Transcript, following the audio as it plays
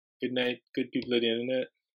Good night, good people of the internet.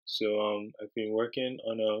 So I've been working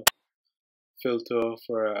on a filter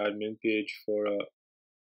for our admin page for a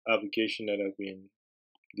application that I've been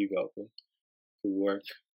developing for work.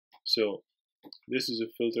 So this is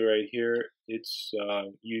a filter right here. It's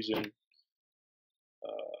using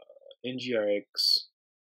NGRX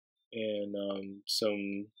and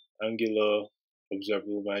some Angular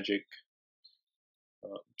observable magic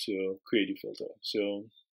to create the filter. So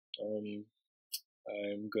um,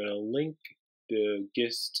 I'm gonna link the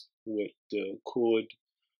gist with the code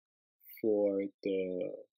for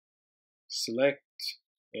the select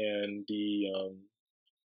and the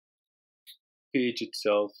page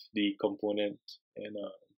itself, the component and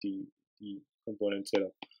the component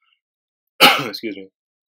setup. Excuse me.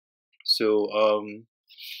 So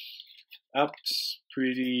app's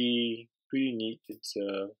pretty neat. It's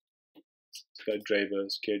got driver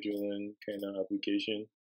scheduling kind of application,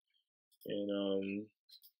 and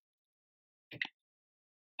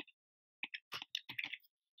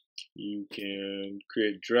you can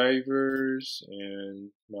create drivers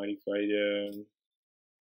and modify them and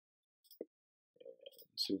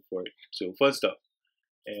so forth. So fun stuff,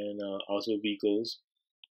 and also vehicles.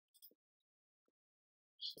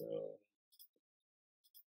 So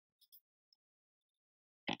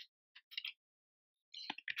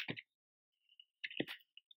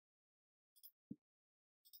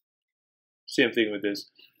same thing with this.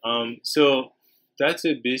 So that's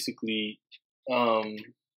it basically. Um,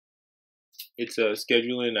 it's a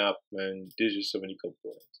scheduling app, and there's just so many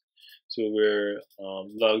components. So we're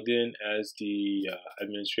logged in as the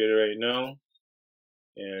administrator right now,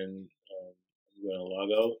 and I'm gonna log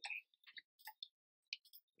out,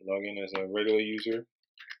 log in as a regular user.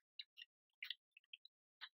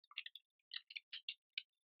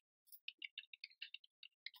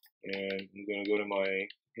 And I'm gonna go to my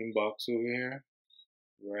inbox over here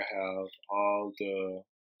where I have all the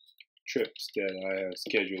trips that I have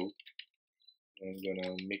scheduled. I'm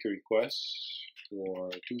gonna make a request for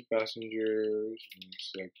 2 passengers and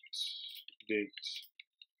select date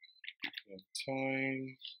and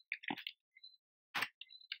time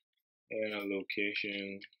and a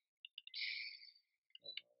location.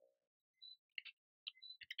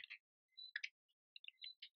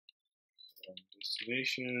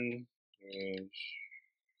 Destination is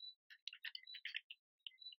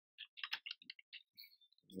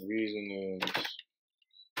the reason is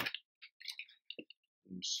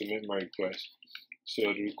submit my request.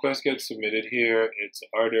 So the request gets submitted here. It's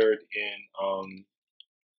ordered in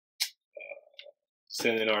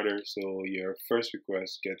send in order. So your first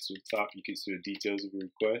request gets to the top. You can see the details of your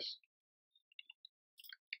request,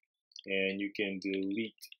 and you can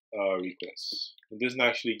delete requests. It doesn't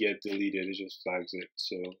actually get deleted. It just flags it.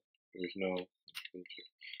 So there's no feature.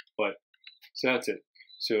 But so that's it.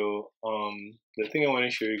 So the thing I want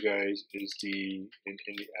to show you guys is in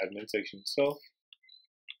the admin section itself.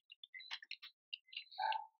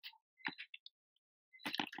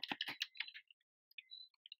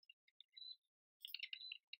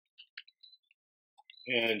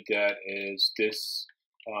 And that is this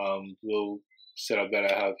little setup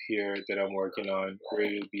that I have here that I'm working on, where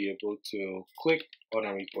you'll be able to click on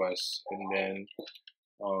a request and then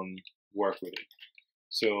work with it.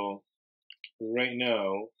 So right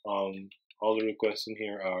now, all the requests in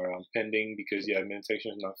here are pending because the admin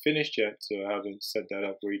section is not finished yet, so I haven't set that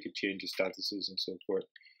up where you could change the statuses and so forth.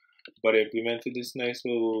 But I implemented this nice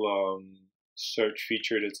little search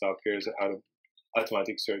feature that's up here as an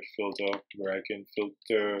automatic search filter where I can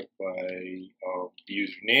filter by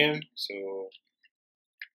username. So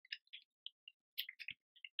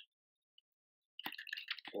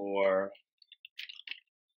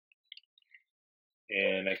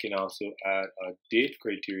and I can also add a date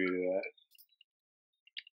criteria to that.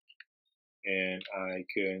 And I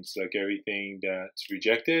can select everything that's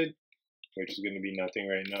rejected, which is going to be nothing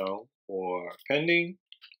right now, or pending,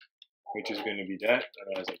 which is going to be that.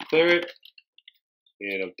 And as I clear it,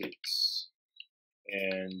 it updates.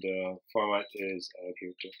 And the format is out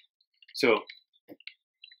here too. So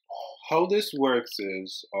how this works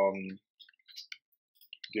is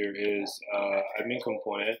there is admin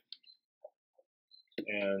component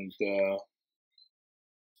and the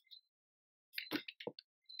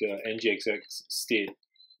NGXS state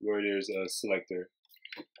where there's a selector.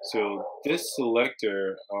 So this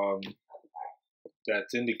selector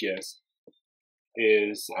that's in the guest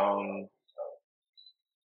is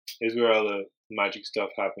where all the magic stuff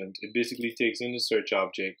happens. It basically takes in the search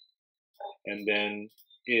object and then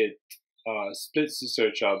it splits the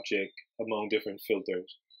search object among different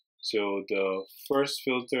filters. So the first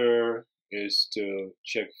filter is to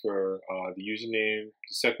check for the username.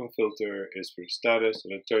 The second filter is for status,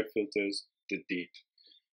 and the third filter is the date,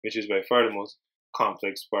 which is by far the most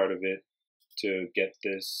complex part of it to get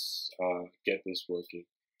this working.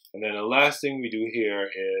 And then the last thing we do here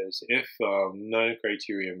is if none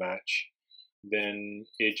criteria match, then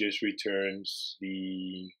it just returns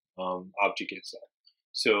the object itself.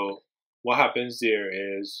 So what happens there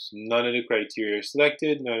is none of the criteria are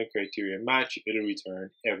selected, none of the criteria match, it'll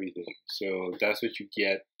return everything. So that's what you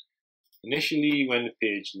get initially when the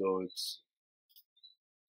page loads.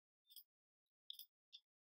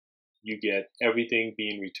 You get everything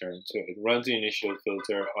being returned. So it runs the initial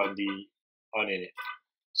filter on the init.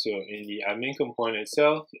 So in the admin component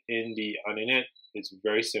itself, in the init, it's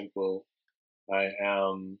very simple. I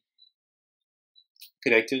am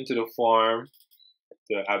connecting to the form,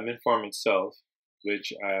 the admin form itself,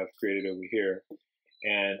 which I have created over here,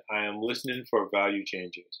 and I am listening for value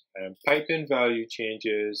changes. I am piping value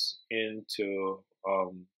changes into,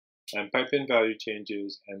 and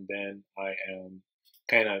then I am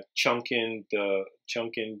kind of chunking the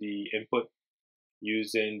input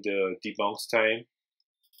using the debounce time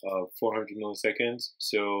of 400 milliseconds.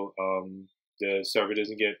 So the server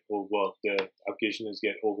doesn't get overwhelmed, the application doesn't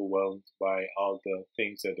get overwhelmed by all the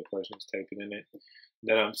things that the person is typing in it.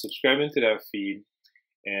 Then I'm subscribing to that feed,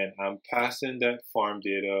 and I'm passing that farm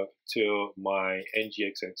data to my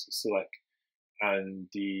NGXS select. And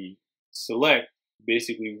the select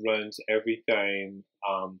basically runs every time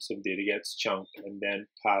some data gets chunked and then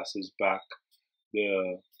passes back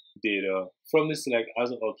the data from the select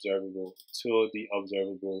as an observable to the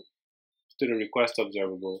request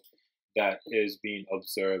observable that is being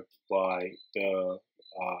observed by the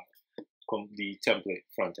template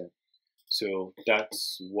frontend. So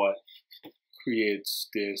that's what creates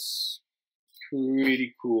this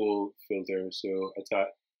pretty cool filter. So I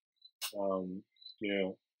thought, I'm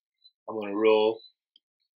gonna roll,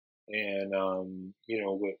 and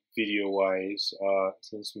with video wise,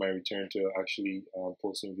 since my return to actually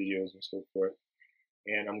posting videos and so forth,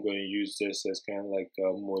 and I'm going to use this as kind of like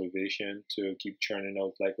a motivation to keep churning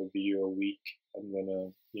out like a video a week. I'm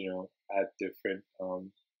gonna add different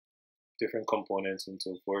components and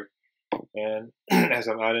so forth. And as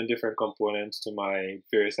I'm adding different components to my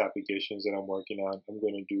various applications that I'm working on, I'm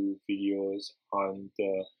going to do videos on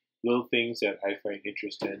the little things that I find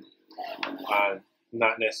interesting, and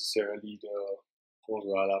not necessarily the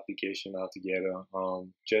overall application altogether.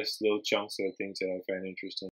 Just little chunks of things that I find interesting.